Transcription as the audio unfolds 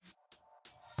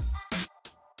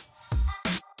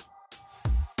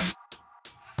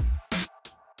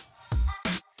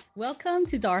Welcome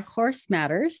to Dark Horse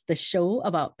Matters, the show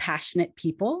about passionate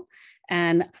people.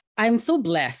 And I'm so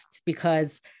blessed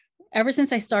because ever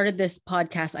since I started this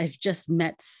podcast, I've just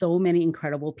met so many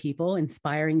incredible people,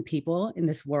 inspiring people in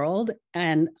this world.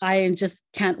 And I just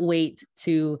can't wait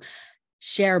to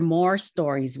share more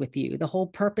stories with you. The whole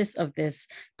purpose of this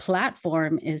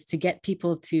platform is to get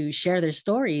people to share their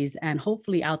stories. And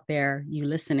hopefully, out there, you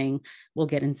listening will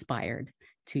get inspired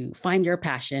to find your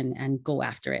passion and go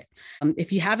after it.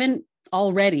 If you haven't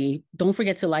already, don't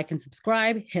forget to like and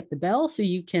subscribe, hit the bell so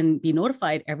you can be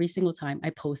notified every single time I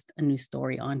post a new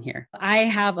story on here. I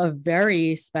have a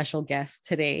very special guest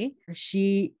today.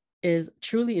 She is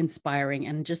truly inspiring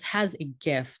and just has a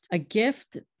gift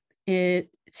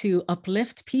to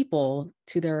uplift people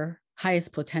to their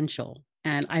highest potential.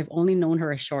 And I've only known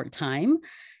her a short time,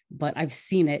 but I've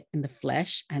seen it in the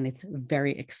flesh and it's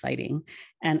very exciting.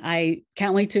 And I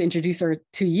can't wait to introduce her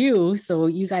to you so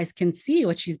you guys can see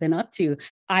what she's been up to.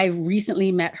 I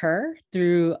recently met her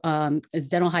through a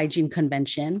dental hygiene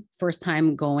convention, first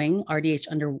time going, RDH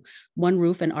Under One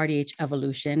Roof and RDH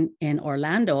Evolution in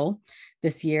Orlando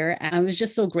this year. And I was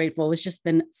just so grateful. It's just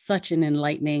been such an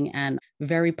enlightening and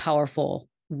very powerful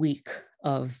week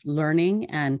of learning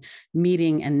and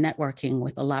meeting and networking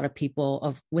with a lot of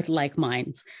people with like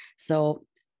minds. So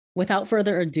without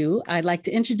further ado, I'd like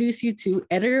to introduce you to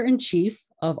Editor-in-Chief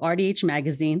of RDH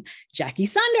Magazine, Jackie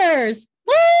Saunders.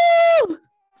 Woo!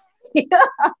 Yeah.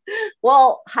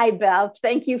 Well, hi, Bev.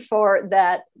 Thank you for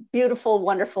that beautiful,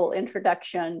 wonderful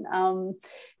introduction.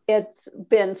 It's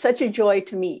been such a joy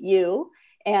to meet you.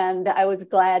 And I was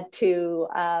glad to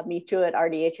meet you at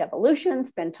RDH Evolution,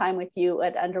 spend time with you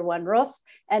at Under One Roof.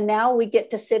 And now we get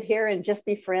to sit here and just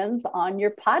be friends on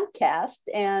your podcast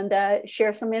and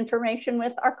share some information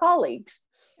with our colleagues.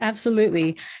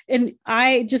 Absolutely. And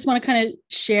I just want to kind of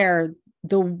share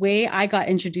the way I got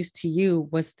introduced to you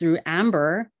was through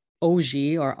Amber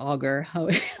Oji or Auger,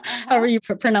 however you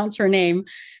pronounce her name.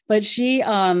 But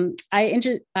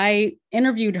I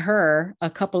interviewed her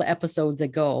a couple of episodes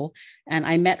ago, and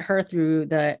I met her through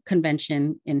the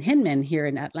convention in Hinman here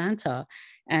in Atlanta.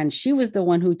 And she was the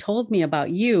one who told me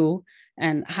about you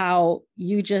and how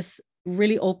you just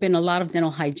really open a lot of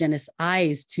dental hygienists'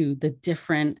 eyes to the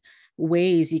different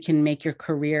ways you can make your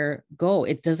career go.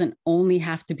 It doesn't only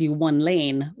have to be one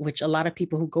lane, which a lot of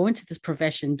people who go into this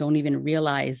profession don't even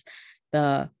realize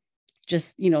there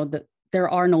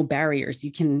are no barriers.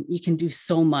 You can do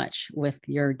so much with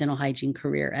your dental hygiene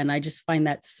career. And I just find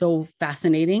that so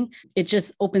fascinating. It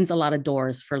just opens a lot of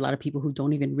doors for a lot of people who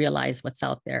don't even realize what's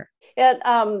out there.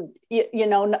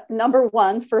 Number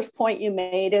one, first point you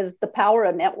made is the power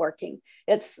of networking.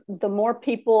 It's the more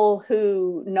people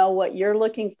who know what you're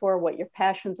looking for, what your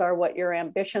passions are, what your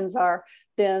ambitions are,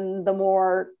 then the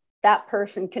more that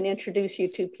person can introduce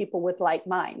you to people with like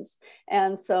minds.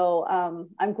 And so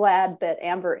I'm glad that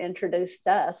Amber introduced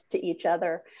us to each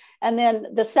other. And then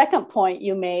the second point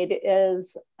you made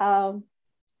is dental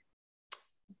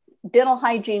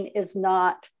hygiene is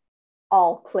not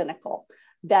all clinical.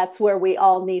 That's where we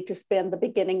all need to spend the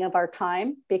beginning of our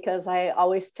time, because I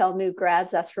always tell new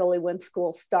grads that's really when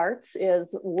school starts,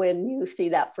 is when you see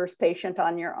that first patient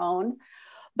on your own.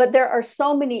 But there are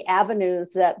so many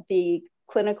avenues that the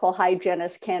clinical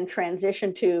hygienist can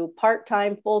transition to: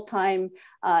 part-time, full-time,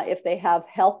 if they have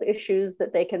health issues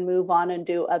that they can move on and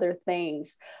do other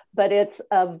things. But it's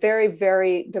a very,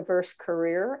 very diverse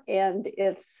career, and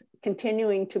it's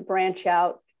continuing to branch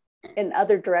out in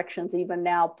other directions, even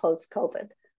now post-COVID.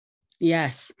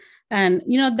 Yes. And,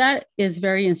 that is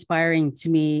very inspiring to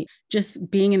me,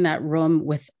 just being in that room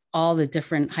with all the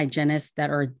different hygienists that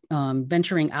are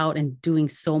venturing out and doing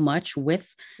so much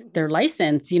with their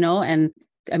license, and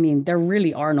I mean, there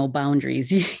really are no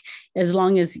boundaries. As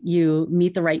long as you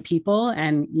meet the right people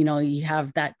and, you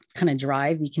have that kind of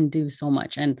drive, you can do so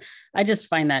much. And I just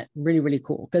find that really, really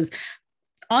cool. Because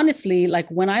honestly, like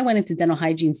when I went into dental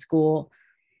hygiene school,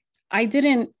 I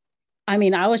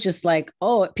was just like,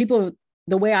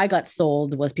 the way I got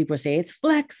sold was people say it's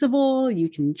flexible, you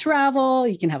can travel,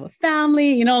 you can have a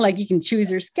family, like you can choose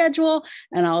your schedule.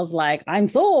 And I was like, I'm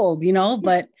sold,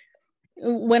 but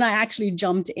when I actually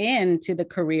jumped into the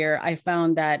career, I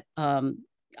found that, I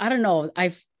don't know, I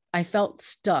felt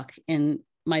stuck in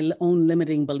my own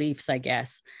limiting beliefs, I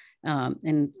guess,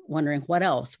 and wondering what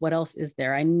else is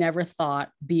there? I never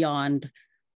thought beyond,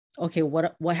 okay,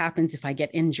 what happens if I get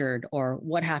injured, or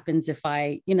what happens if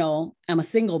I, am a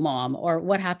single mom, or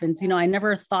what happens, I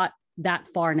never thought that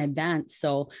far in advance.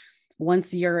 So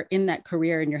once you're in that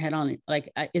career and your head on,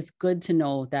 like, it's good to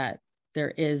know that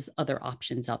there is other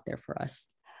options out there for us.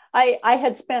 I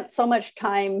had spent so much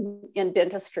time in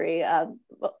dentistry.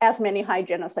 As many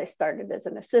hygienists, I started as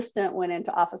an assistant, went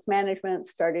into office management,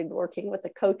 started working with the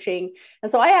coaching.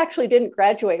 And so I actually didn't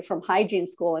graduate from hygiene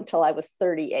school until I was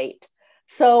 38.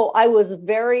 So I was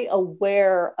very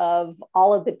aware of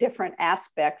all of the different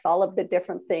aspects, all of the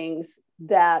different things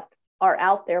that are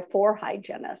out there for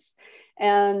hygienists.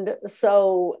 And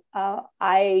so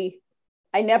I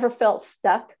never felt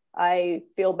stuck. I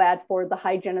feel bad for the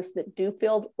hygienists that do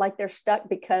feel like they're stuck,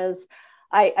 because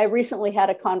I recently had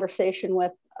a conversation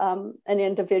with an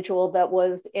individual that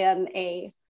was in a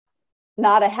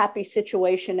not a happy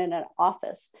situation in an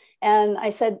office. And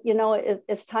I said,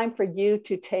 it's time for you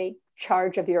to take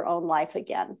charge of your own life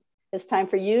again. It's time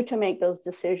for you to make those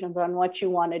decisions on what you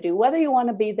want to do, whether you want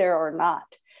to be there or not.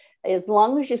 As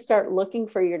long as you start looking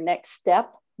for your next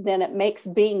step, then it makes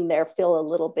being there feel a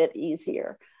little bit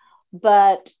easier.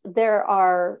 But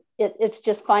it's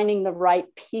just finding the right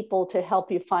people to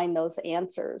help you find those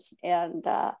answers. And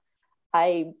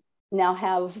I now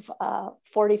have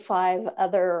 45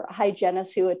 other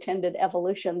hygienists who attended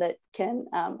Evolution that can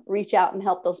reach out and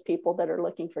help those people that are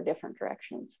looking for different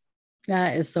directions.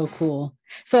 That is so cool.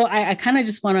 So I kind of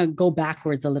just want to go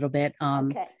backwards a little bit.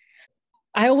 Okay.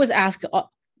 I always ask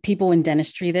people in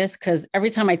dentistry this, because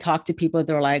every time I talk to people,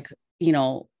 they're like,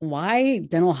 why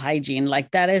dental hygiene?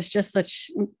 Like, that is just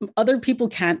other people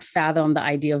can't fathom the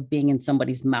idea of being in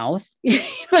somebody's mouth,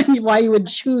 and why you would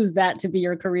choose that to be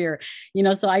your career.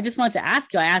 So I just want to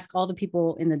ask you, I ask all the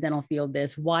people in the dental field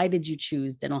this, why did you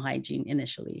choose dental hygiene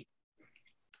initially?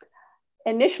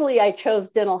 Initially, I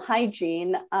chose dental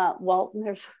hygiene. Well,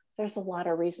 there's a lot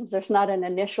of reasons. There's not an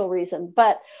initial reason,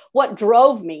 but what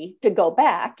drove me to go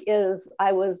back is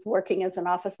I was working as an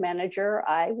office manager.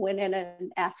 I went in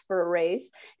and asked for a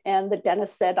raise, and the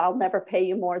dentist said, "I'll never pay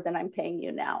you more than I'm paying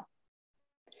you now."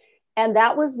 And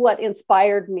that was what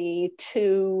inspired me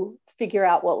to figure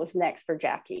out what was next for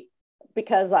Jackie,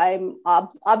 because I'm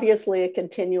obviously a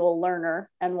continual learner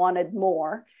and wanted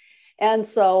more. And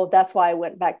so that's why I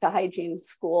went back to hygiene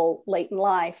school late in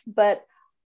life,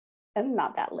 and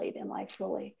not that late in life,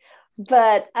 really.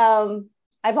 But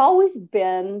I've always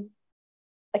been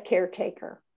a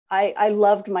caretaker. I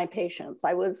loved my patients.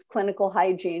 I was clinical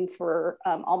hygiene for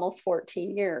almost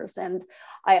 14 years, and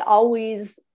I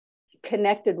always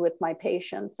connected with my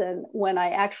patients. And when I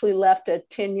actually left a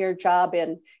 10-year job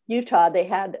in Utah, they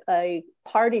had a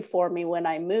party for me when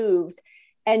I moved.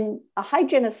 And a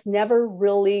hygienist never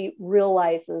really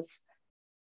realizes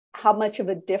how much of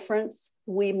a difference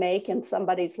we make in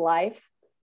somebody's life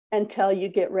until you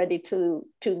get ready to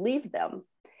leave them.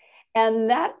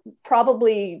 And that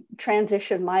probably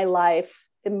transitioned my life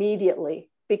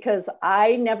immediately, because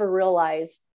I never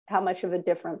realized how much of a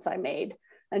difference I made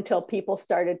until people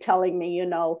started telling me,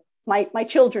 my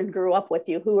children grew up with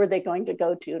you. Who are they going to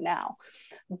go to now?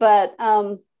 But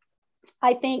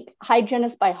I think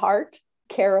hygienists by heart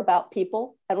care about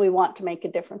people, and we want to make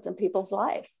a difference in people's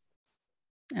lives.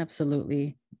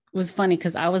 Absolutely. It was funny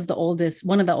because I was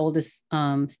one of the oldest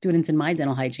students in my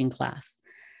dental hygiene class.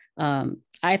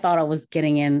 I thought I was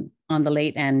getting in on the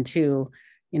late end too.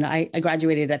 I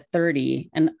graduated at 30,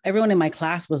 and everyone in my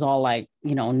class was all like,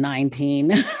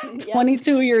 19,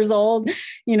 22 years old,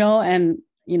 and,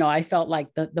 I felt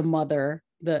like the mother,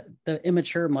 the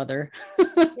immature mother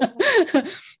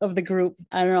of the group.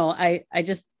 I don't know. I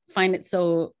just find it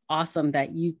so awesome that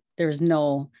there's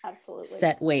no Absolutely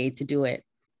set way to do it.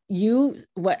 You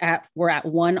were at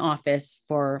one office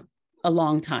for a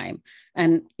long time.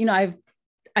 And,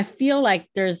 I feel like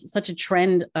there's such a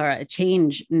trend or a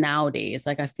change nowadays.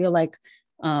 Like, I feel like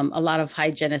a lot of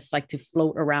hygienists like to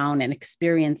float around and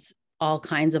experience all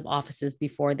kinds of offices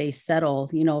before they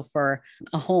settle, for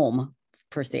a home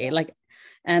per se. Like,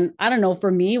 and I don't know,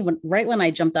 for me, right when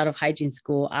I jumped out of hygiene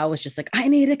school, I was just like, I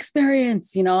need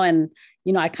experience, and,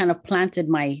 I kind of planted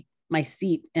my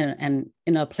seat and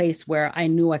in a place where I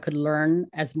knew I could learn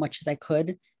as much as I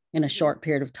could in a short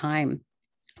period of time.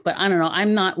 But I don't know,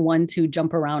 I'm not one to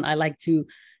jump around. I like to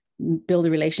build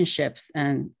relationships,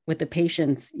 and with the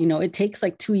patients, it takes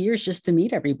like 2 years just to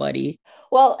meet everybody.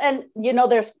 Well, and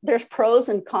there's pros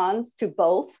and cons to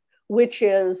both, which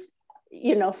is,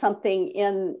 something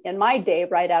in my day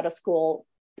right out of school,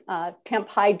 temp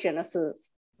hygienists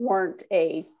weren't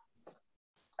a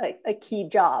key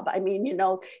job. I mean,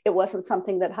 it wasn't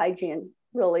something that hygiene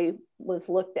really was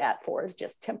looked at for as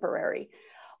just temporary.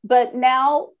 But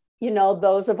now,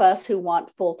 those of us who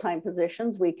want full-time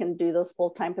positions, we can do those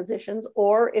full-time positions.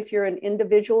 Or if you're an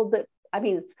individual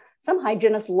some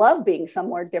hygienists love being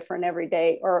somewhere different every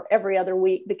day or every other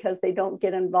week because they don't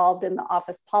get involved in the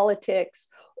office politics,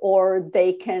 or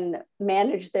they can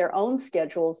manage their own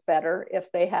schedules better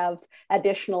if they have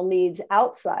additional needs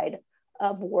outside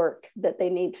of work that they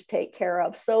need to take care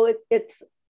of. So it's,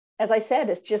 as I said,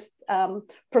 it's just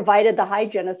provided the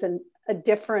hygienist a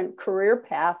different career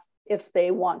path if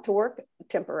they want to work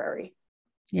temporary.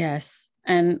 Yes.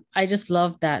 And I just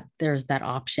love that there's that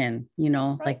option,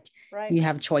 Right. you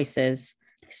have choices.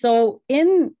 So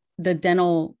in the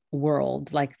dental world,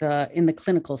 in the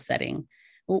clinical setting,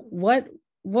 what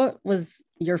was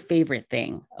your favorite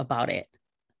thing about it?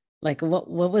 Like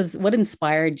what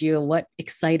inspired you? What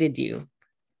excited you?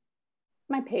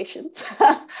 My patients.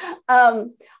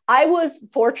 I was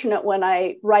fortunate when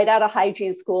right out of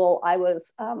hygiene school, I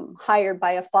was hired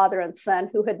by a father and son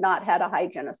who had not had a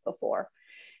hygienist before.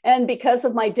 And because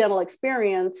of my dental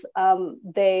experience,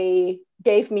 they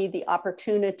gave me the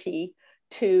opportunity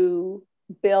to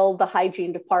build the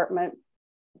hygiene department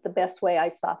the best way I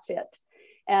saw fit.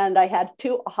 And I had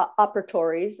 2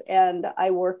 operatories, and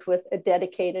I worked with a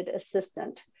dedicated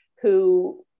assistant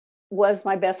who was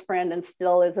my best friend and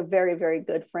still is a very, very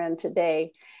good friend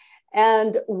today.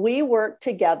 And we worked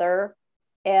together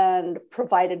and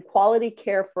provided quality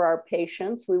care for our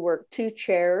patients. We worked 2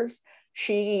 chairs.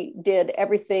 She did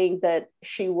everything that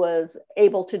she was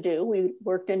able to do. We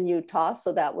worked in Utah,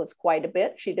 so that was quite a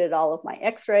bit. She did all of my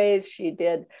x-rays. She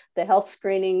did the health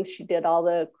screenings. She did all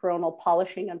the coronal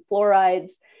polishing and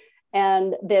fluorides.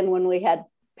 And then when we had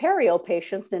perio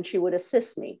patients, then she would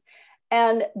assist me.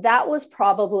 And that was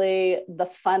probably the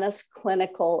funnest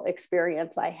clinical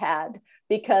experience I had,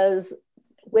 because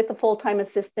with a full-time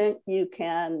assistant, you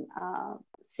can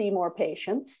see more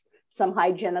patients. Some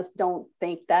hygienists don't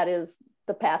think that is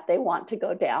the path they want to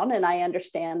go down, and I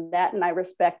understand that and I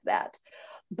respect that.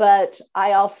 But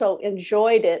I also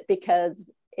enjoyed it because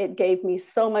it gave me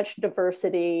so much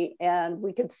diversity, and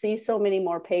we could see so many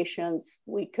more patients.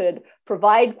 We could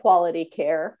provide quality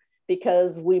care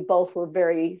because we both were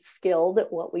very skilled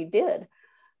at what we did.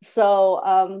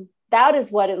 So that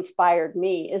is what inspired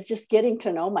me, is just getting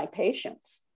to know my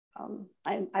patients.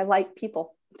 I like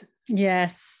people.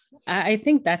 Yes. I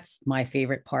think that's my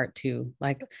favorite part too.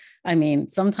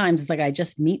 Sometimes it's like I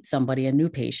just meet somebody, a new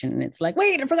patient, and it's like,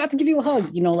 wait, I forgot to give you a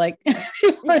hug,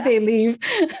 before they leave.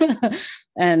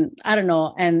 And I don't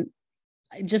know. And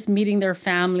just meeting their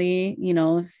family,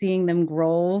 seeing them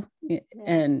grow,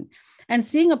 and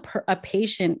seeing a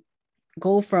patient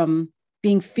go from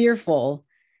being fearful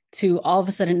to all of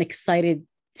a sudden excited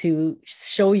to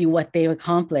show you what they've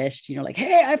accomplished, like,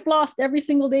 hey, I've flossed every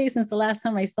single day since the last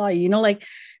time I saw you,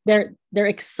 they're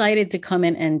excited to come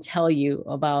in and tell you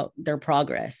about their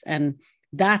progress. And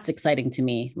that's exciting to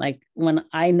me. Like when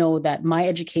I know that my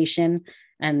education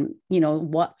and,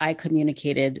 what I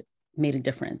communicated made a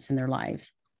difference in their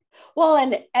lives. Well,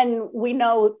 and we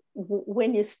know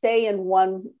when you stay in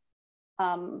one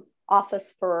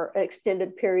office for an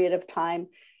extended period of time,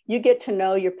 you get to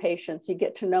know your patients. You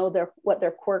get to know what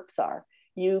their quirks are.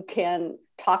 You can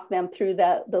talk them through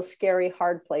those scary,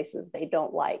 hard places they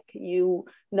don't like. You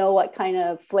know what kind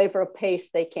of flavor of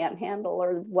paste they can't handle,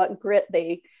 or what grit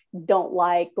they don't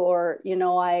like. Or,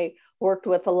 I worked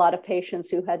with a lot of patients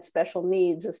who had special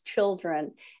needs as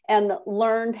children and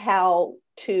learned how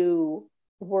to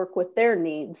work with their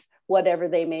needs, whatever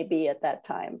they may be at that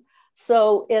time.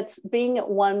 So it's being at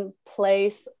one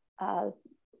place.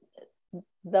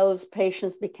 Those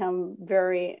patients become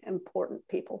very important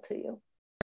people to you.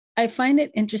 I find it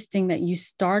interesting that you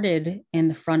started in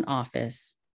the front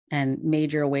office and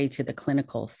made your way to the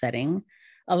clinical setting.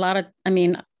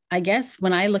 I guess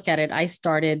when I look at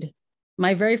it,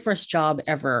 my very first job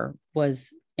ever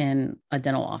was in a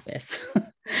dental office.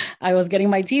 I was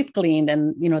getting my teeth cleaned,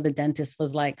 and, the dentist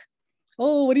was like,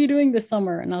 oh, what are you doing this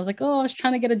summer? And I was like, oh, I was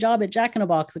trying to get a job at Jack in a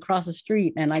Box across the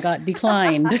street, and I got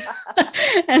declined.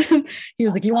 And he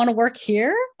was like, you want to work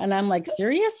here? And I'm like,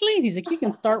 seriously? He's like, you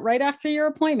can start right after your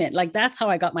appointment. Like, that's how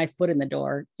I got my foot in the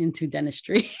door into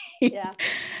dentistry. Yeah.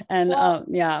 And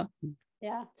yeah.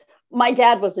 My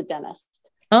dad was a dentist.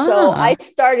 So I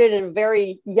started at a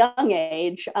very young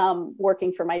age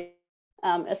working for my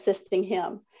assisting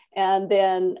him. And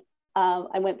then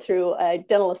I went through a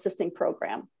dental assisting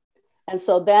program. And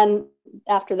so then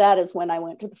after that is when I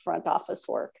went to the front office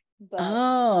work. But,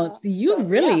 so you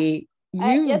really,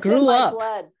 you grew up.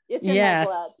 It's in my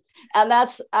blood. And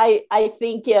I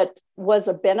think it was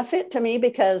a benefit to me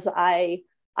because I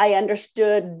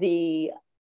understood the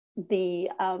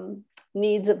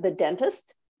needs of the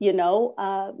dentist,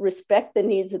 respect the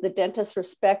needs of the dentist,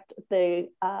 respect the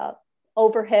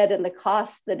overhead and the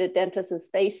costs that a dentist is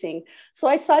facing. So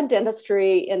I saw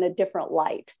dentistry in a different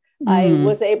light. I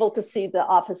was able to see the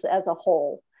office as a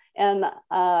whole. And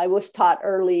I was taught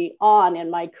early on in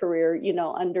my career,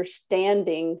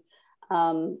 understanding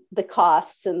the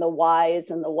costs and the whys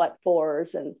and the what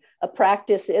fors. And a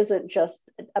practice isn't just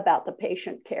about the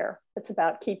patient care. It's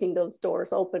about keeping those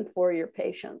doors open for your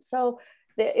patients. So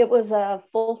it was a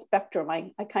full spectrum.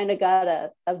 I kind of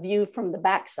got a view from the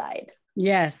backside.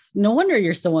 Yes. No wonder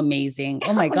you're so amazing.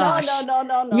 Oh my gosh.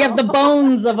 No. You have the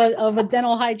bones of a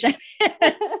dental hygienist.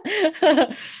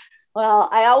 Well,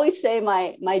 I always say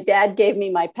my dad gave me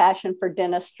my passion for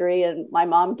dentistry and my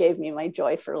mom gave me my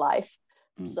joy for life.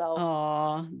 So,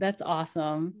 oh, that's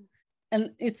awesome.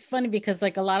 And it's funny because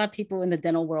like a lot of people in the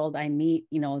dental world I meet,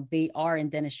 they are in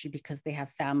dentistry because they have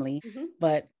family,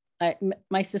 but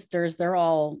my sisters, they're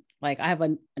all like, I have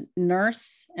a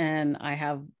nurse and I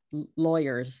have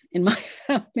lawyers in my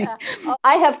family. Yeah.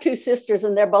 I have two sisters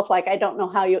and they're both like, I don't know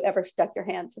how you ever stuck your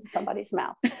hands in somebody's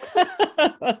mouth.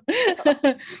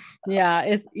 Yeah,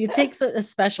 it takes a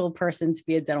special person to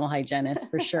be a dental hygienist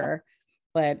for sure,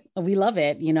 but we love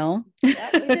it, Yeah,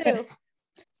 we do.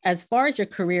 As far as your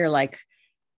career, like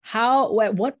at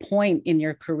what point in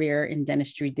your career in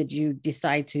dentistry did you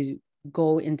decide to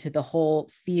go into the whole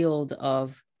field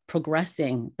of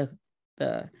progressing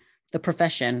the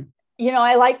profession?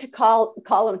 I like to call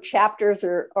them chapters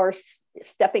or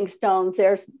stepping stones.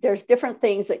 There's different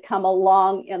things that come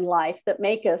along in life that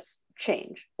make us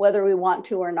change, whether we want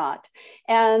to or not.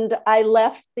 And I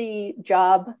left the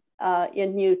job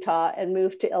in Utah and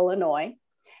moved to Illinois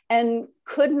and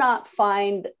could not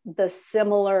find the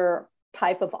similar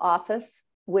type of office,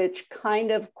 which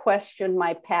kind of questioned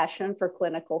my passion for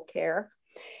clinical care.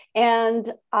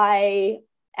 And I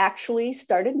actually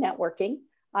started networking.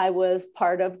 I was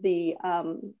part of the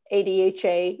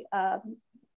ADHA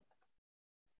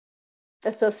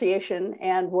association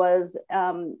and was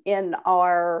in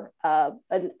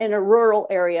a rural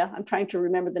area. I'm trying to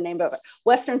remember the name of it,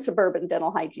 Western Suburban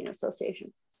Dental Hygiene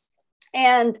Association,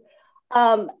 and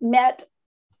met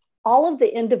all of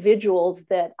the individuals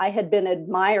that I had been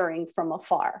admiring from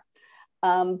afar.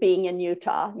 Being in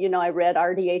Utah, I read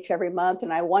RDH every month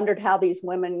and I wondered how these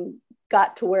women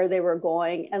got to where they were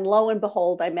going. And lo and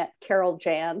behold, I met Carol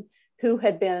Jan, who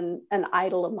had been an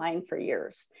idol of mine for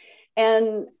years.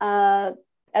 And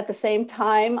at the same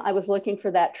time, I was looking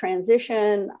for that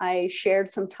transition. I shared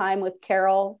some time with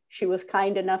Carol. She was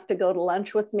kind enough to go to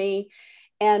lunch with me.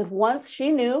 And once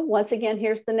she knew, once again,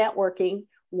 here's the networking,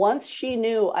 once she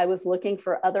knew I was looking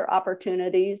for other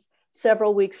opportunities,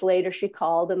 several weeks later, she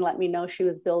called and let me know she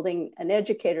was building an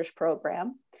educator's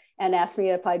program and asked me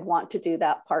if I'd want to do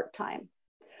that part-time.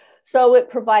 So it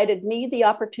provided me the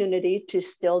opportunity to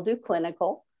still do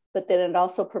clinical, but then it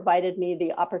also provided me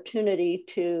the opportunity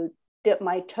to dip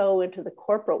my toe into the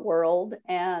corporate world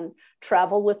and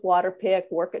travel with Waterpik,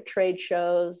 work at trade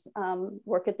shows,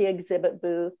 work at the exhibit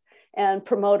booth, and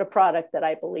promote a product that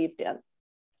I believed in.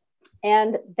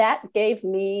 And that gave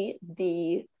me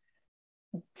the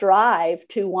drive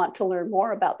to want to learn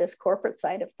more about this corporate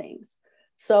side of things.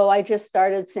 So I just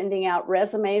started sending out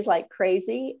resumes like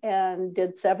crazy and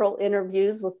did several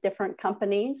interviews with different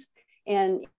companies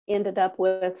and ended up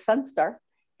with Sunstar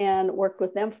and worked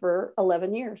with them for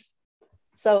 11 years.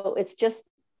 So it's just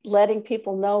letting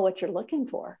people know what you're looking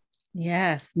for.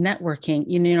 Yes, networking.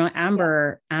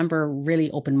 Amber really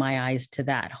opened my eyes to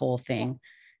that whole thing.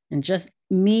 And just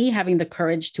me having the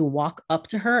courage to walk up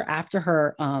to her after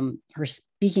her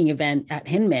speaking event at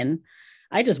Hinman,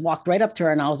 I just walked right up to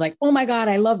her and I was like, oh my God,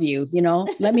 I love you.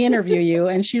 Let me interview you.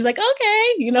 And she's like,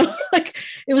 okay, like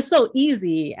it was so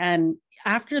easy. And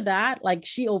after that, like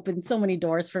she opened so many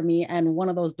doors for me. And one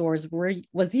of those doors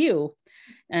was you.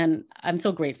 And I'm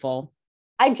so grateful.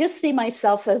 I just see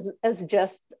myself as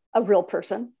just a real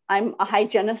person. I'm a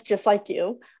hygienist just like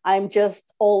you. I'm just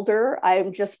older.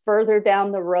 I'm just further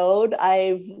down the road.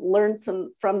 I've learned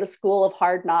some from the school of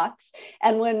hard knocks.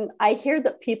 And when I hear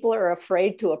that people are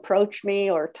afraid to approach me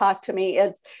or talk to me,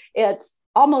 it's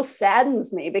almost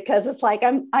saddens me because it's like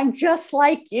I'm just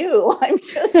like you. I'm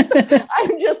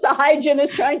just a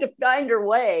hygienist trying to find her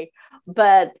way.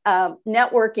 But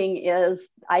networking is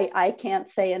I can't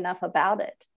say enough about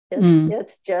it.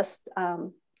 It's just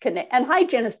connect, and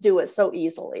hygienists do it so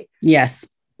easily. Yes.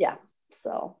 Yeah.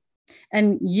 So.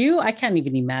 And I can't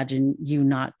even imagine you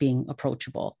not being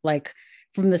approachable. Like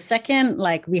from the second,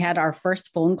 like we had our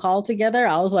first phone call together,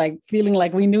 I was like feeling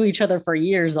like we knew each other for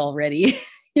years already.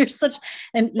 You're such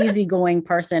an easygoing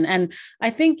person. And I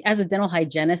think as a dental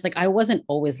hygienist, like I wasn't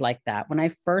always like that. When I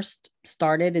first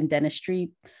started in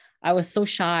dentistry, I was so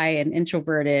shy and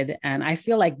introverted. And I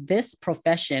feel like this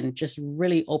profession just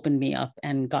really opened me up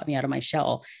and got me out of my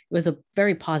shell. It was a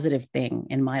very positive thing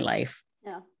in my life.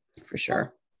 Yeah, for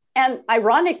sure. And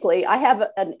ironically, I have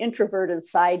an introverted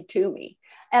side to me.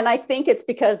 And I think it's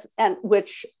because, and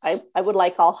which I would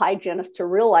like all hygienists to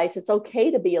realize, it's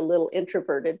okay to be a little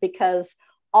introverted, because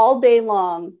all day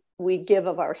long we give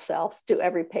of ourselves to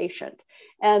every patient.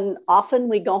 And often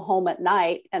we go home at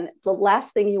night and the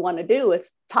last thing you want to do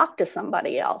is talk to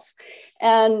somebody else.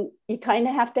 And you kind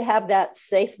of have to have that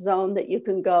safe zone that you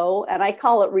can go. And I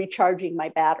call it recharging my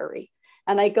battery.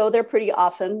 And I go there pretty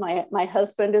often. My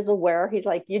husband is aware. He's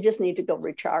like, you just need to go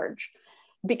recharge.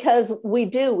 Because we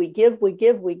give.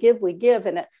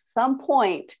 And at some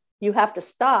point you have to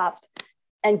stop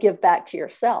and give back to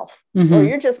yourself, or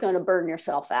you're just going to burn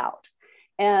yourself out.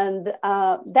 And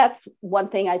that's one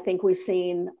thing I think we've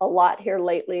seen a lot here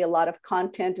lately. A lot of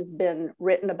content has been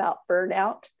written about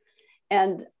burnout.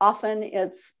 And often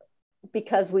it's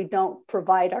because we don't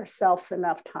provide ourselves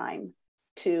enough time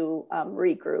to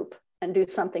regroup and do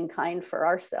something kind for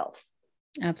ourselves.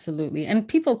 Absolutely. And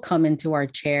people come into our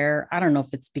chair. I don't know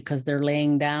if it's because they're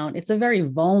laying down. It's a very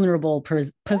vulnerable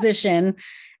position.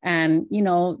 And,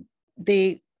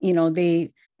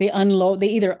 they unload, they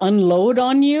either unload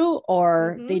on you,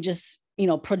 or they just,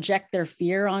 project their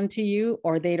fear onto you,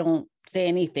 or they don't say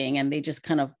anything and they just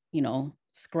kind of,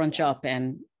 scrunch up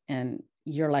and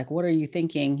you're like, what are you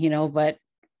thinking? But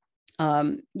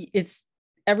it's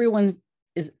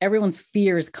everyone's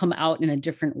fears come out in a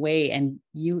different way. And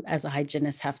you as a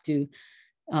hygienist have to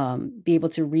be able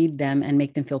to read them and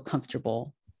make them feel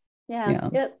comfortable. Yeah.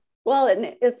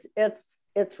 And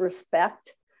it's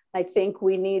respect. I think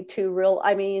we need to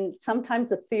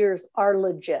sometimes the fears are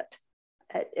legit.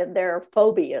 They're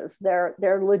phobias.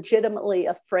 They're legitimately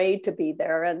afraid to be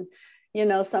there. And,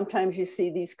 sometimes you see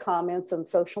these comments on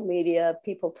social media,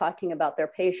 people talking about their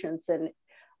patients, and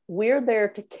we're there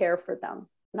to care for them,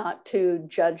 not to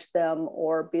judge them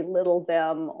or belittle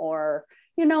them or,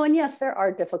 and yes, there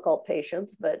are difficult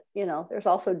patients, but, there's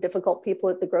also difficult people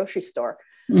at the grocery store.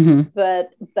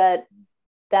 But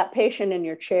that patient in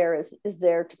your chair is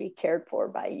there to be cared for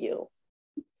by you.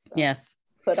 So yes.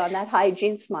 Put on that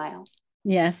hygiene smile.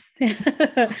 Yes.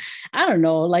 I don't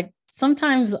know. Like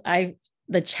sometimes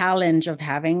the challenge of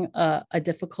having a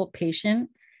difficult patient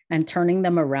and turning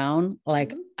them around,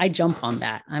 like I jump on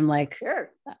that. I'm like,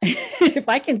 sure. If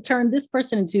I can turn this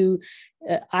person into,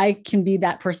 I can be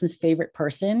that person's favorite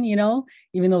person,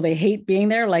 even though they hate being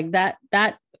there, like that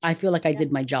I feel like I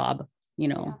did my job,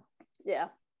 Yeah.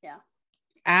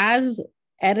 As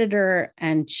editor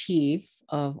and chief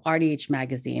of RDH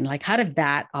Magazine, like how did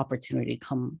that opportunity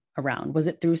come around? Was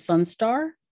it through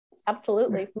Sunstar?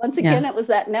 Absolutely. Once again, It was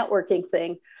that networking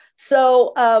thing.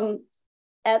 So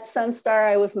at Sunstar,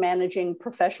 I was managing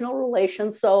professional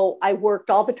relations. So I worked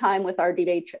all the time with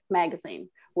RDH Magazine,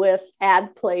 with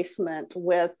ad placement,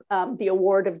 with the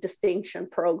Award of Distinction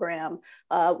program,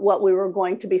 what we were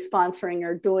going to be sponsoring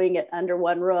or doing it under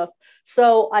one roof.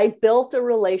 So I built a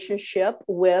relationship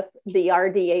with the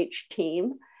RDH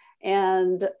team,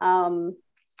 and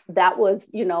that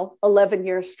was, 11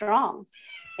 years strong.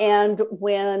 And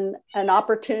when an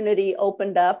opportunity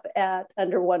opened up at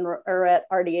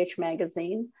RDH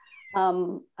Magazine,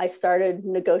 I started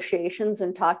negotiations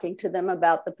and talking to them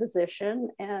about the position,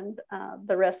 and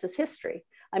the rest is history.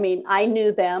 I mean, I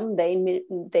knew them, they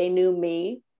knew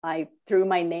me. I threw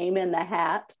my name in the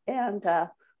hat and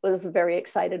was very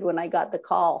excited when I got the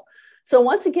call. So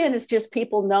once again, it's just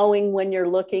people knowing when you're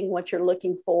looking, what you're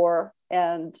looking for,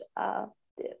 and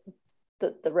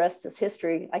the rest is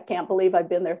history. I can't believe I've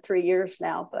been there 3 years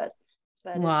now, but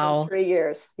wow. It's been 3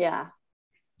 years. Yeah.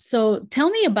 So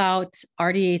tell me about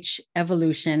RDH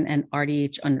Evolution and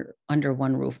RDH under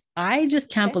one roof. I just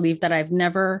can't believe that I've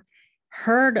never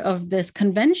heard of this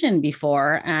convention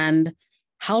before. And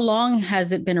how long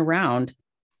has it been around?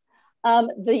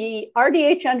 The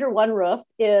RDH under one roof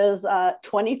is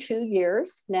 22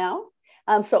 years now.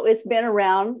 So it's been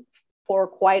around for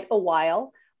quite a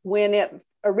while. When it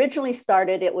originally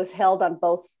started, it was held on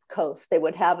both coasts. They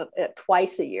would have it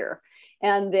twice a year.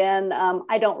 And then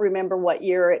I don't remember what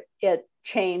year it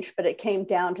changed, but it came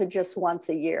down to just once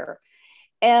a year.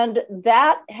 And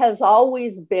that has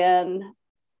always been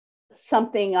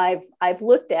something I've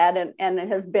looked at, and it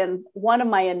has been one of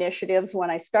my initiatives when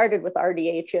I started with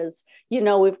RDH is,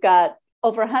 we've got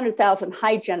over 100,000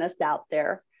 hygienists out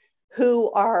there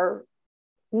who are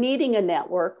needing a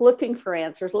network, looking for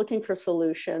answers, looking for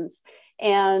solutions.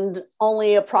 And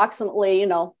only approximately,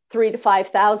 3,000 to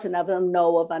 5,000 of them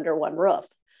know of under one roof.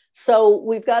 So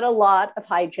we've got a lot of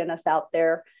hygienists out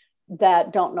there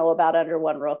that don't know about under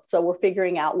one roof. So we're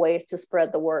figuring out ways to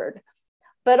spread the word.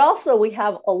 But also we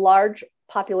have a large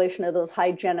population of those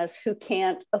hygienists who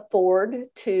can't afford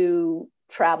to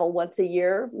travel once a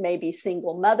year, maybe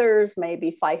single mothers,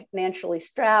 maybe financially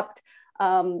strapped,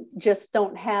 just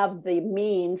don't have the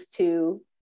means to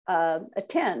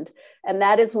attend. And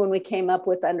that is when we came up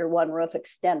with Under One Roof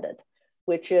Extended,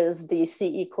 which is the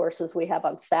CE courses we have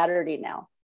on Saturday now.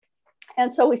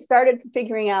 And so we started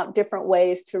figuring out different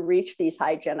ways to reach these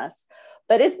hygienists.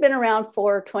 But it's been around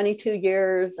for 22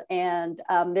 years, and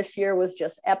this year was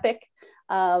just epic.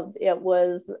 It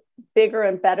was bigger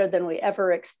and better than we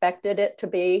ever expected it to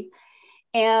be.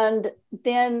 And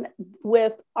then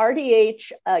with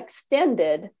RDH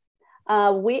Extended,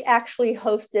 we actually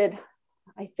hosted,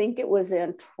 I think it was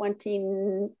in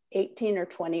 2018 or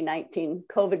 2019.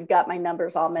 COVID got my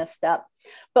numbers all messed up.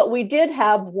 But we did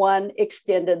have one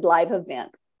extended live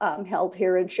event held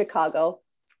here in Chicago.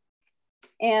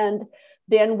 And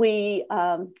then we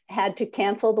had to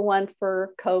cancel the one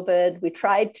for COVID. We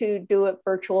tried to do it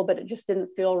virtual, but it just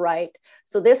didn't feel right.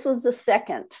 So this was the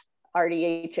second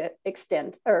RDH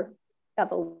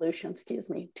Evolution, excuse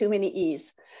me, too many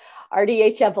E's,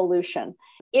 RDH Evolution.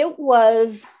 It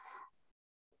was,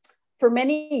 for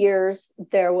many years,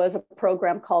 there was a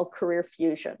program called Career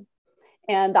Fusion.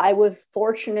 And I was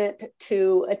fortunate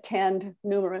to attend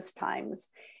numerous times.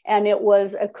 And it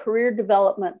was a career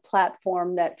development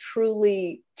platform that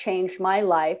truly changed my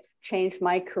life, changed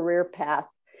my career path.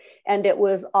 And it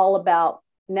was all about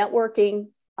networking,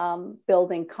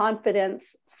 building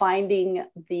confidence, finding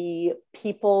the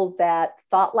people that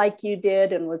thought like you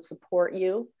did and would support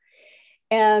you.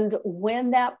 And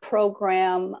when that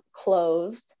program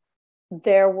closed,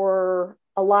 there were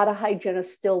a lot of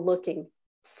hygienists still looking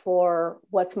for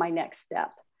what's my next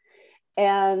step.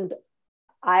 And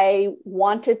I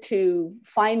wanted to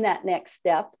find that next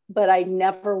step, but I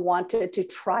never wanted to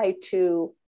try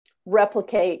to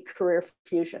replicate Career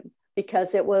Fusion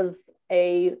because it was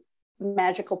a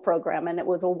magical program and it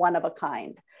was a one of a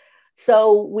kind.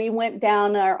 So we went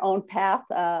down our own path.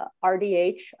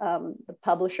 RDH, the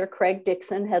publisher Craig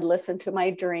Dixon, had listened to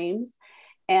my dreams.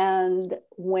 And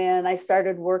when I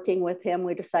started working with him,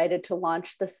 we decided to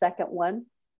launch the second one.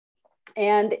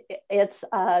 And it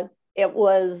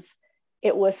was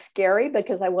scary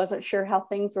because I wasn't sure how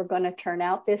things were going to turn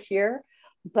out this year,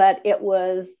 but it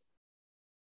was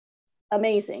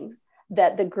amazing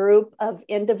that the group of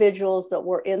individuals that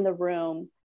were in the room,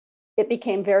 it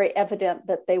became very evident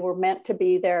that they were meant to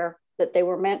be there, that they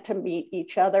were meant to meet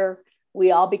each other.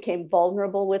 We all became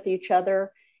vulnerable with each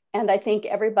other. And I think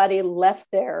everybody left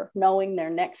there knowing their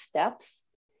next steps.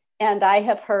 And I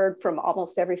have heard from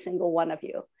almost every single one of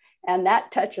you. And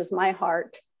that touches my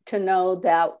heart to know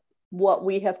that what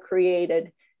we have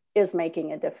created is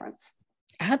making a difference.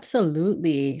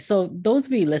 Absolutely. So those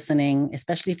of you listening,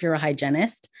 especially if you're a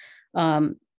hygienist,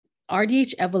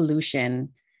 RDH Evolution,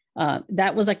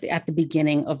 that was like at the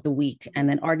beginning of the week. And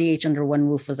then RDH Under One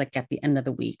Roof was like at the end of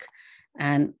the week.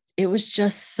 And it was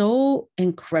just so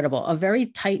incredible. A very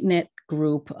tight-knit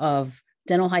group of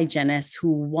dental hygienists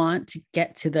who want to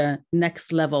get to the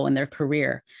next level in their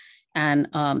career. And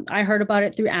I heard about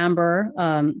it through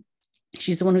Amber.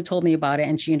 She's the one who told me about it,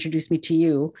 and she introduced me to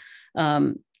you.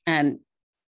 And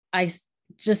I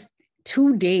just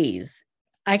 2 days,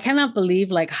 I cannot believe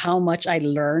like how much I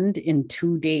learned in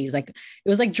 2 days. Like it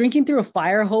was like drinking through a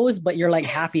fire hose, but you're like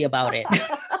happy about it.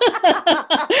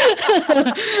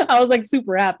 I was like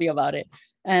super happy about it.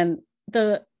 And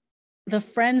the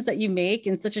friends that you make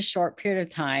in such a short period of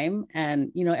time,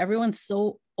 and you know, everyone's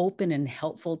so open and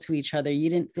helpful to each other. You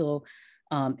didn't feel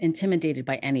intimidated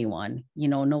by anyone, you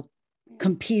know, no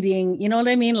competing, you know what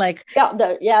I mean? Like,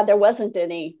 there wasn't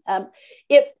any.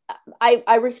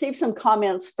 I received some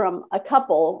comments from a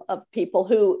couple of people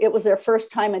who it was their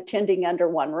first time attending Under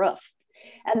One Roof.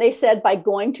 And they said by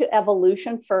going to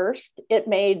Evolution first, it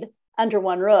made Under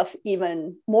One Roof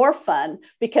even more fun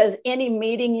because any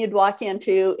meeting you'd walk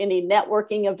into, any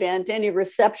networking event, any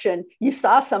reception, you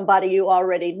saw somebody you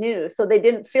already knew. So they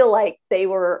didn't feel like they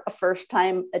were a first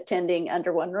time attending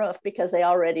Under One Roof because they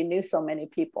already knew so many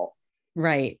people.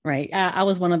 Right. I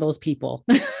was one of those people.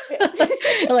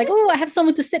 Like, oh, I have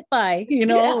someone to sit by, you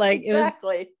know, yeah, like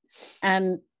exactly. It was,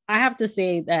 and I have to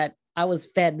say that I was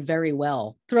fed very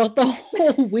well throughout the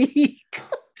whole week.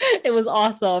 It was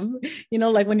awesome. You know,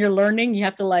 like when you're learning, you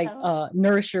have to like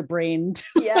nourish your brain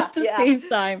too, at the same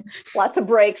time. Lots of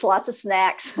breaks, lots of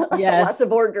snacks, yes. Lots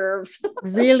of hors d'oeuvres.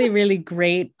 Really, really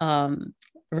great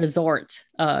resort,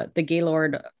 the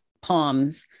Gaylord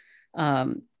Palms.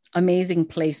 Amazing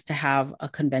place to have a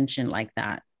convention like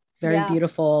that. Very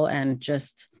beautiful and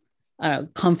just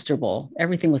comfortable.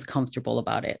 Everything was comfortable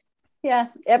about it. Yeah,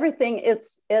 everything.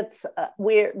 It's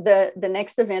we're the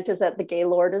next event is at the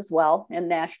Gaylord as well in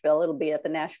Nashville. It'll be at the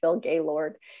Nashville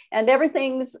Gaylord, and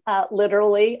everything's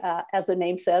literally, as the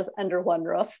name says, under one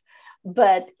roof.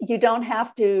 But you don't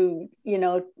have to,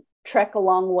 trek a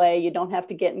long way. You don't have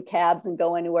to get in cabs and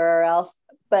go anywhere else.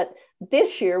 But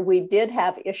this year we did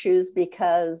have issues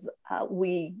because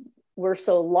we were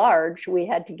so large, we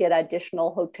had to get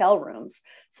additional hotel rooms.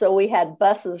 So we had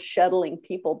buses shuttling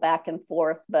people back and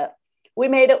forth, but we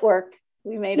made it work.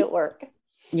 We made it work.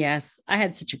 Yes, I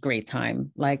had such a great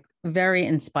time. Like very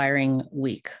inspiring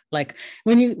week. Like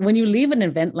when you leave an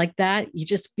event like that, you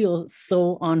just feel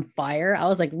so on fire. I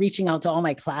was like reaching out to all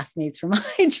my classmates from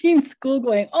hygiene school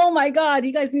going, "Oh my God,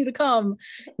 you guys need to come."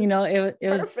 It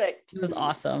was perfect. it was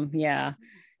awesome. Yeah.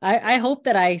 I hope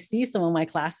that I see some of my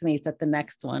classmates at the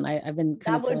next one. I've been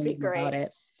kind That of would telling be them about great.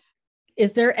 it.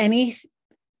 Is there any,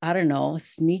 I don't know,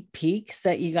 sneak peeks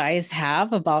that you guys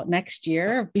have about next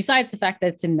year, besides the fact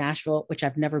that it's in Nashville, which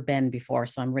I've never been before.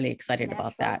 So I'm really excited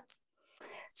about Nashville. that.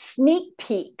 Sneak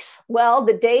peeks. Well,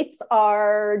 the dates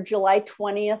are July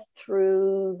 20th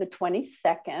through the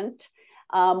 22nd.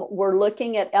 We're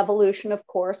looking at Evolution, of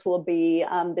course, will be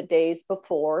the days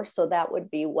before. So that would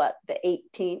be what, the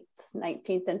 18th,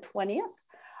 19th, and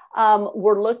 20th.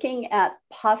 We're looking at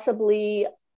possibly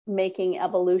making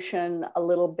Evolution a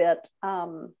little bit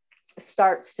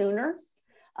start sooner.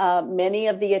 Many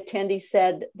of the attendees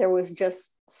said there was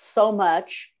just so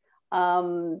much.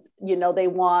 The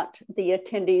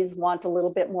attendees want a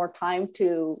little bit more time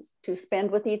to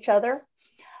spend with each other.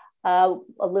 A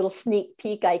little sneak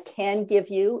peek I can give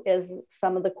you is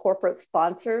some of the corporate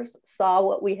sponsors saw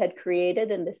what we had created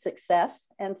and the success.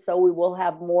 And so we will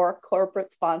have more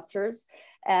corporate sponsors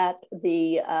at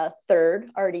the third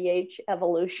RDH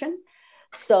Evolution.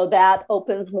 So that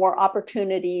opens more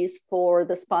opportunities for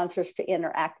the sponsors to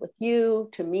interact with you,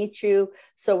 to meet you.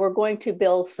 So we're going to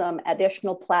build some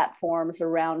additional platforms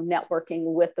around networking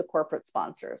with the corporate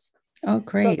sponsors. Oh, So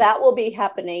great. that will be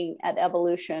happening at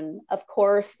Evolution. Of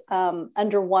course,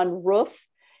 under one roof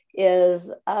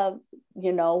is,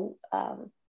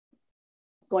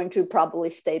 going to probably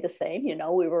stay the same.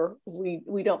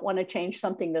 We don't want to change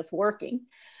something that's working.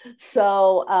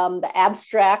 So the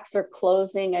abstracts are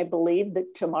closing, I believe,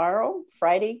 tomorrow,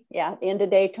 Friday. Yeah, end of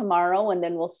day tomorrow. And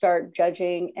then we'll start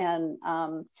judging and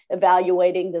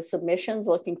evaluating the submissions,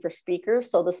 looking for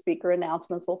speakers. So the speaker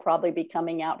announcements will probably be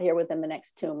coming out here within the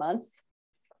next 2 months.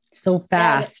 So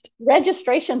fast. And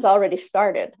registration's already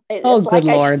started. Good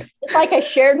Lord. It's like I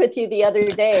shared with you the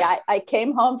other day. I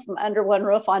came home from Under One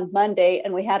Roof on Monday,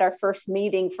 and we had our first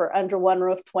meeting for Under One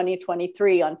Roof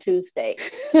 2023 on Tuesday.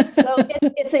 So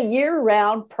it's a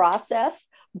year-round process.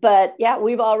 But yeah,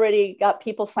 we've already got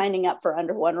people signing up for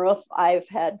Under One Roof. I've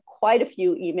had quite a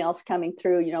few emails coming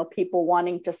through, people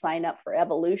wanting to sign up for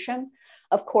Evolution.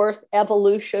 Of course,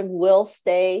 Evolution will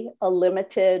stay a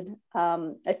limited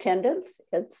attendance.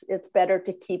 It's better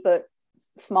to keep it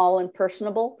small and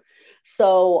personable.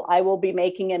 So I will be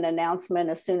making an announcement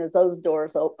as soon as those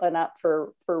doors open up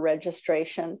for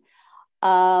registration.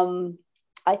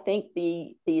 I think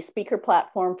the speaker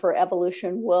platform for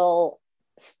Evolution will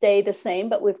stay the same,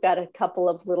 but we've got a couple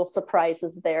of little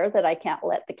surprises there that I can't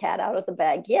let the cat out of the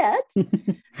bag yet.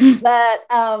 But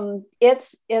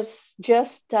it's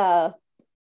just...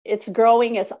 it's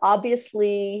growing. It's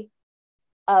obviously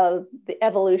the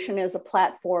Evolution is a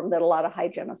platform that a lot of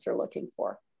hygienists are looking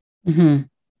for. Mm-hmm.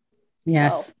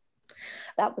 Yes. So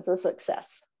that was a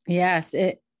success. Yes,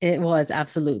 it was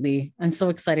absolutely. I'm so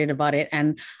excited about it.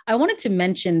 And I wanted to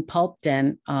mention Pulp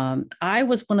Den. I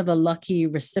was one of the lucky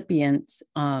recipients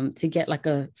to get like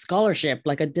a scholarship,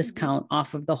 like a discount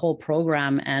off of the whole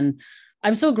program. And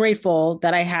I'm so grateful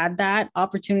that I had that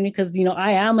opportunity because,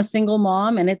 I am a single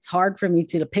mom and it's hard for me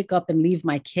to pick up and leave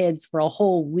my kids for a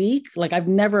whole week. Like I've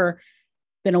never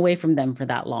been away from them for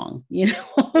that long, Yeah.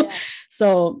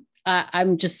 So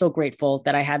I'm just so grateful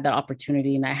that I had that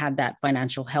opportunity and I had that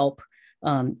financial help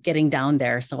getting down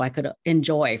there so I could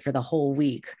enjoy for the whole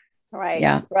week. Right.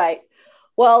 Yeah. Right.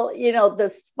 Well,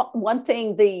 the one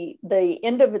thing, the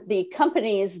end of the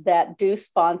companies that do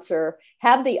sponsor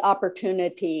have the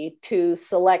opportunity to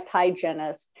select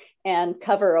hygienists and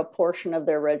cover a portion of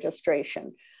their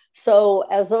registration. So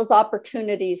as those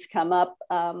opportunities come up,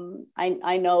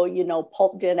 I know,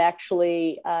 Pulp did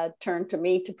actually turn to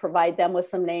me to provide them with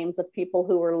some names of people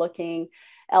who were looking.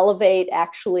 Elevate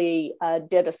actually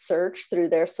did a search through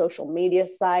their social media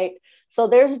site. So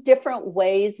there's different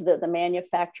ways that the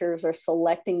manufacturers are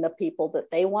selecting the people that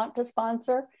they want to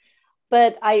sponsor.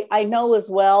 But I know as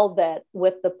well that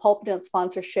with the Pulp Den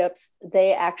sponsorships,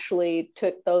 they actually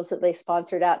took those that they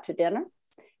sponsored out to dinner.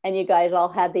 and you guys all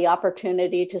had the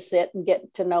opportunity to sit and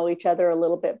get to know each other a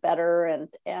little bit better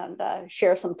and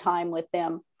share some time with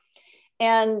them.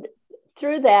 And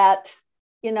through that,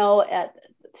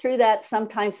 through that,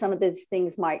 sometimes some of these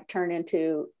things might turn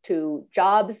into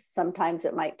jobs. Sometimes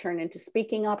it might turn into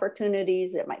speaking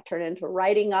opportunities. It might turn into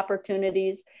writing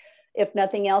opportunities. If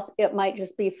nothing else, it might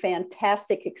just be a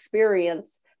fantastic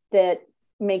experience that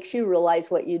makes you realize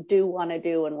what you do want to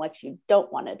do and what you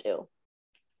don't want to do.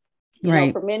 You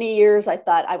know, for many years, I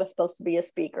thought I was supposed to be a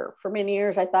speaker. For many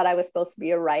years, I thought I was supposed to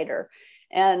be a writer.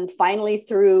 And finally,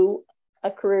 through a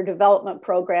career development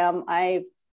program, I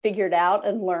figured out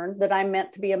and learned that I'm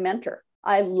meant to be a mentor.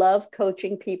 I love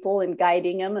coaching people and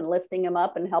guiding them and lifting them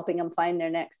up and helping them find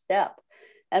their next step.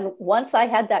 And once I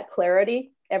had that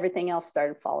clarity, everything else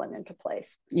started falling into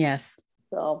place. Yes.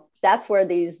 So that's where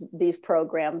these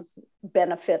programs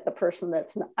benefit the person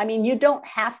that's not, I mean,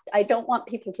 I don't want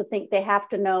people to think they have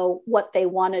to know what they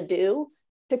want to do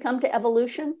to come to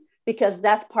Evolution, because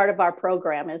that's part of our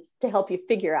program, is to help you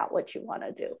figure out what you want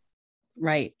to do.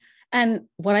 Right. And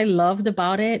what I loved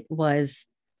about it was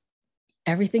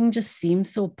everything just seemed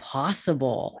so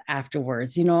possible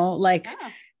afterwards,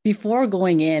 before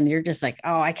going in, you're just like,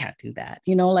 oh, I can't do that.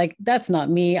 Like, that's not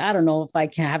me. I don't know if I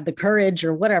can have the courage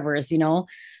or whatever is,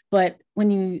 but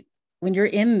when you're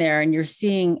in there and you're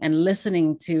seeing and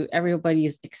listening to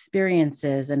everybody's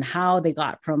experiences and how they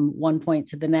got from one point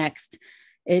to the next,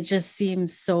 it just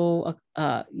seems so,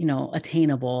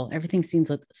 attainable. Everything seems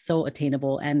so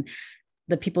attainable. And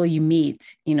the people you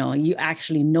meet, you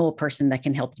actually know a person that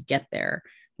can help you get there.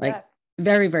 Like,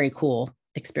 very, very cool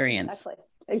experience.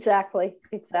 Exactly.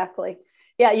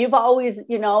 Yeah. You've always,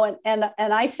 and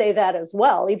I say that as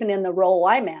well, even in the role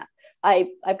I'm at.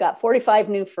 I've got 45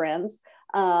 new friends.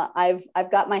 I've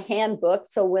got my handbook.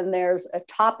 So when there's a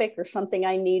topic or something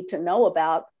I need to know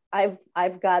about,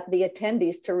 I've got the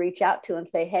attendees to reach out to and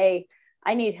say, hey,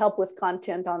 I need help with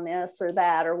content on this or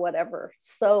that or whatever.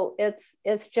 So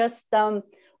it's just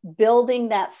building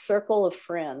that circle of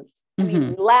friends. I mean,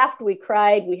 we laughed, we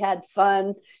cried, we had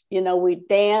fun, we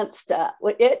danced.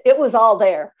 It was all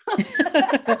there.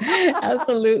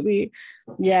 Absolutely.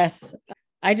 Yes.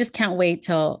 I just can't wait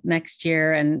till next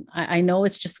year. And I know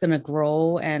it's just going to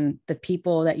grow. And the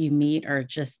people that you meet are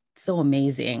just so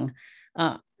amazing.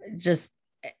 Just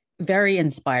very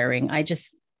inspiring. I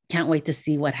just can't wait to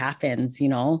see what happens,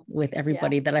 with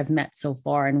everybody that I've met so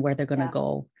far and where they're going to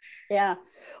go. Yeah.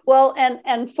 Well,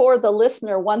 and for the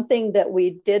listener, one thing that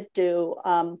we did do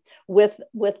with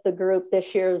the group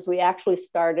this year is we actually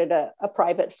started a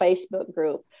private Facebook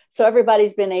group. So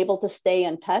everybody's been able to stay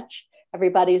in touch.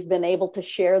 Everybody's been able to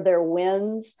share their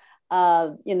wins,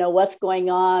 what's going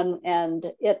on. And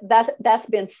that's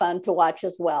been fun to watch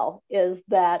as well, is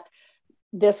that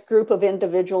this group of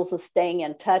individuals is staying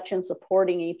in touch and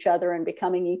supporting each other and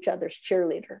becoming each other's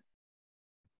cheerleader.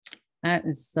 That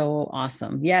is so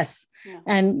awesome. Yes. Yeah.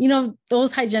 And,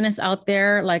 those hygienists out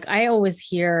there, like, I always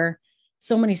hear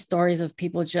so many stories of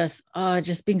people just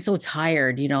being so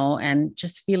tired, and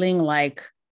just feeling like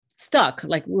stuck,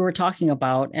 like we were talking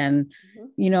about. And,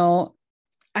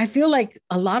 I feel like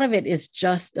a lot of it is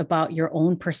just about your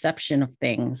own perception of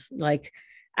things. Like,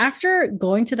 after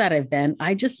going to that event,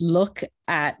 I just look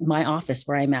at my office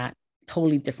where I'm at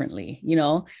totally differently,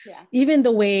 even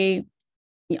the way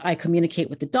I communicate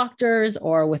with the doctors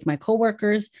or with my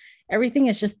coworkers, everything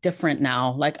is just different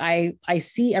now. Like, I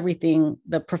see everything,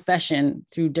 the profession,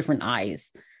 through different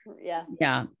eyes. Yeah.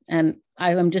 Yeah. And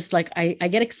I'm just like, I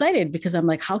get excited because I'm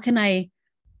like, how can I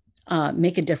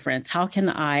make a difference? How can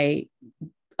I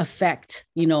affect,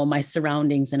 my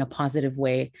surroundings in a positive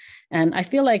way? And I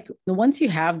feel like once you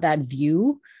have that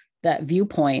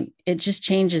viewpoint, it just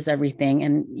changes everything.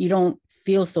 And you don't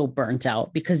feel so burnt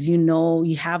out because, you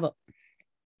have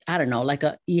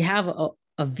you have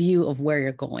a view of where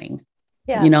you're going.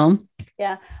 Yeah.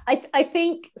 Yeah. I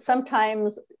think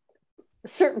sometimes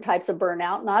certain types of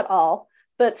burnout, not all,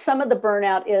 but some of the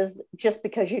burnout is just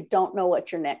because you don't know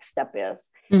what your next step is.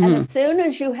 Mm-hmm. And as soon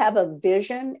as you have a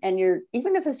vision and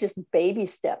even if it's just baby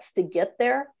steps to get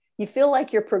there, you feel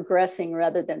like you're progressing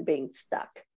rather than being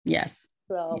stuck. Yes.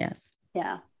 So, yes.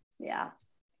 Yeah. Yeah.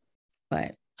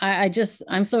 But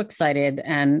I'm so excited.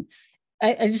 And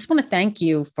I just want to thank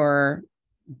you for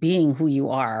being who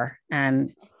you are.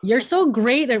 And you're so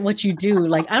great at what you do.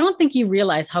 Like, I don't think you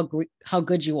realize how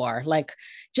good you are. Like,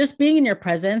 just being in your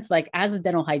presence, like, as a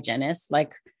dental hygienist,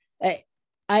 like,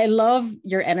 I love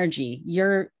your energy.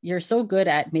 You're so good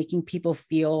at making people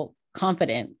feel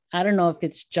confident. I don't know if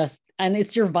it's just, and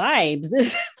it's your vibes.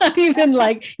 It's not even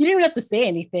like, you don't even have to say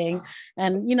anything.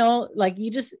 And, like,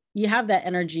 you have that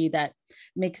energy that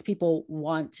makes people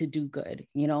want to do good,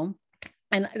 and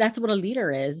that's what a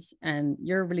leader is. And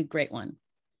you're a really great one.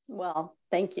 Well,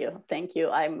 thank you. Thank you.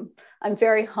 I'm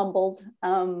very humbled.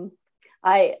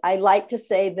 I like to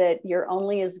say that you're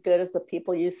only as good as the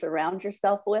people you surround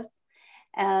yourself with.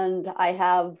 And I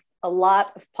have a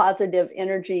lot of positive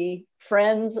energy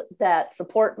friends that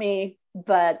support me,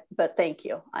 but thank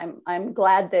you. I'm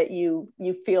glad that you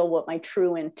feel what my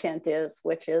true intent is,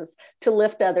 which is to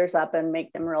lift others up and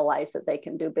make them realize that they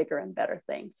can do bigger and better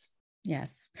things.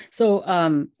 Yes. So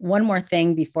one more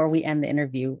thing before we end the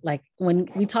interview, like when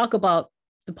we talk about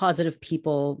the positive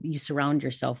people you surround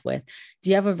yourself with, do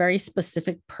you have a very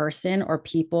specific person or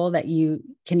people that you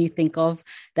think of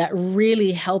that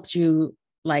really helped you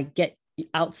like get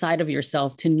outside of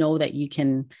yourself to know that you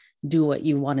can do what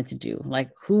you wanted to do? Like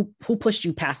who pushed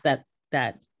you past that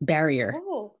barrier?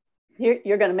 Oh,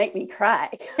 you're going to make me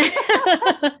cry.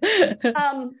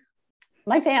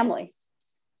 My family.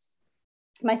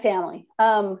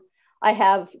 I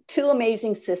have two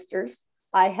amazing sisters.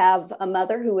 I have a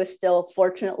mother who is still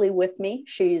fortunately with me.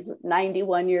 She's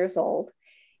 91 years old.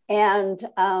 And,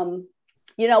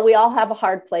 we all have a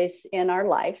hard place in our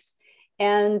lives.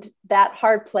 And that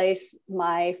hard place,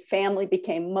 my family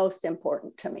became most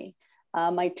important to me.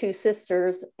 My two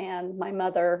sisters and my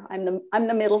mother, I'm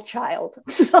the middle child.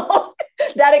 So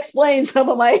that explains some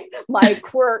of my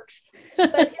quirks.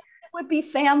 But would be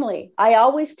family. I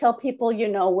always tell people,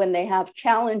 when they have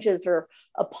challenges or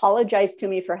apologize to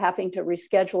me for having to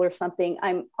reschedule or something,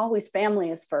 I'm always family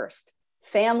is first.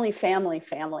 Family, family,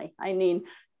 family. I mean,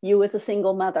 you as a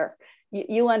single mother,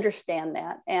 you understand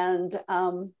that. And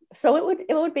so it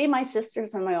would be my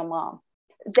sisters and my own mom.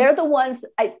 They're the ones,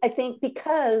 I think,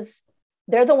 because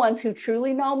they're the ones who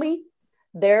truly know me.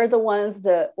 They're the ones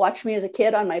that watch me as a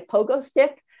kid on my pogo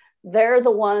stick. They're the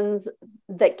ones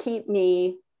that keep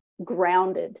me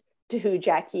grounded to who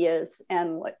Jackie is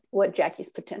and what Jackie's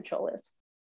potential is.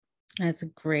 That's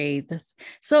great.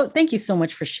 So thank you so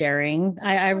much for sharing.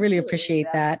 I really appreciate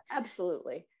that.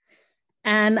 Absolutely.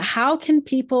 And how can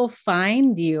people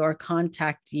find you or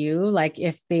contact you? Like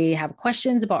if they have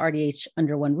questions about RDH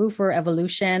Under One Roof or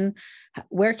evolution,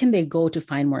 where can they go to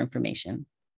find more information?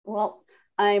 Well,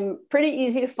 I'm pretty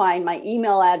easy to find. My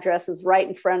email address is right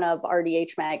in front of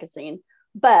RDH Magazine.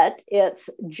 But it's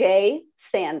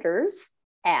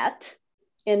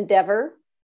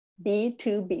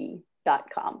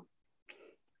jsanders@endeavorb2b.com.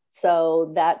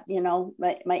 So that,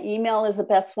 my email is the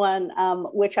best one,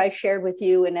 which I shared with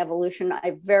you in Evolution.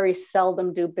 I very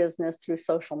seldom do business through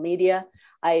social media.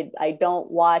 I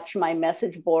don't watch my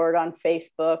message board on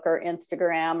Facebook or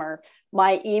Instagram, or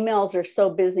my emails are so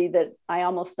busy that I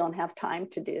almost don't have time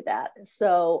to do that.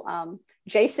 So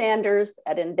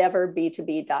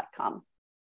jsanders@endeavorb2b.com.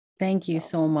 Thank you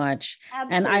so much.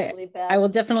 Absolutely, and I will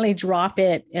definitely drop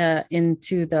it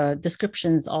into the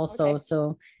descriptions also. Okay.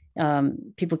 So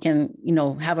people can,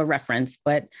 have a reference.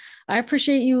 But I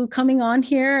appreciate you coming on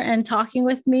here and talking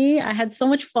with me. I had so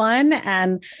much fun.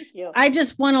 And I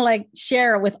just want to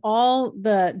share with all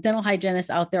the dental hygienists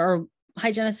out there, or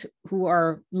hygienists who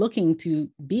are looking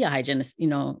to be a hygienist,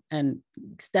 and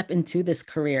step into this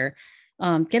career.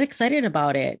 Get excited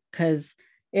about it, because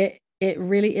it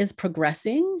really is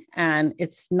progressing, and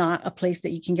it's not a place that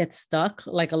you can get stuck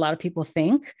like a lot of people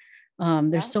think.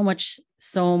 There's so much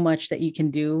that you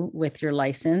can do with your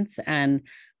license and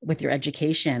with your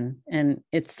education. And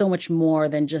it's so much more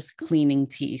than just cleaning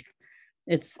teeth.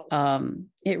 It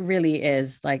really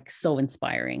is so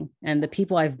inspiring. And the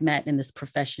people I've met in this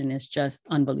profession is just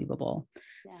unbelievable.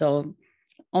 Yeah. So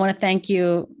I want to thank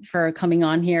you for coming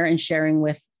on here and sharing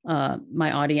with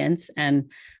my audience, and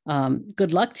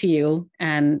good luck to you.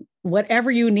 And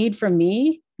whatever you need from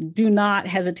me, do not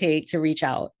hesitate to reach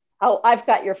out. Oh, I've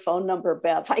got your phone number,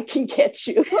 Bev. I can get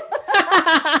you.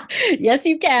 Yes,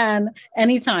 you can.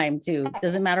 Anytime too.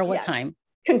 Doesn't matter what time.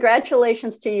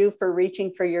 Congratulations to you for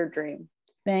reaching for your dream.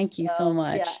 Thank you so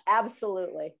much. Yeah,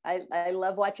 absolutely. I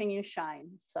love watching you shine.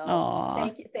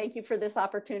 So thank you for this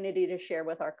opportunity to share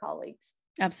with our colleagues.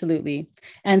 Absolutely.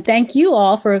 And thank you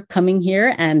all for coming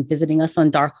here and visiting us on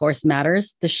Dark Horse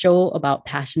Matters, the show about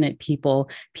passionate people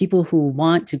who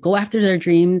want to go after their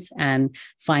dreams and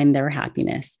find their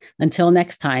happiness. Until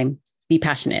next time, be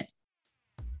passionate.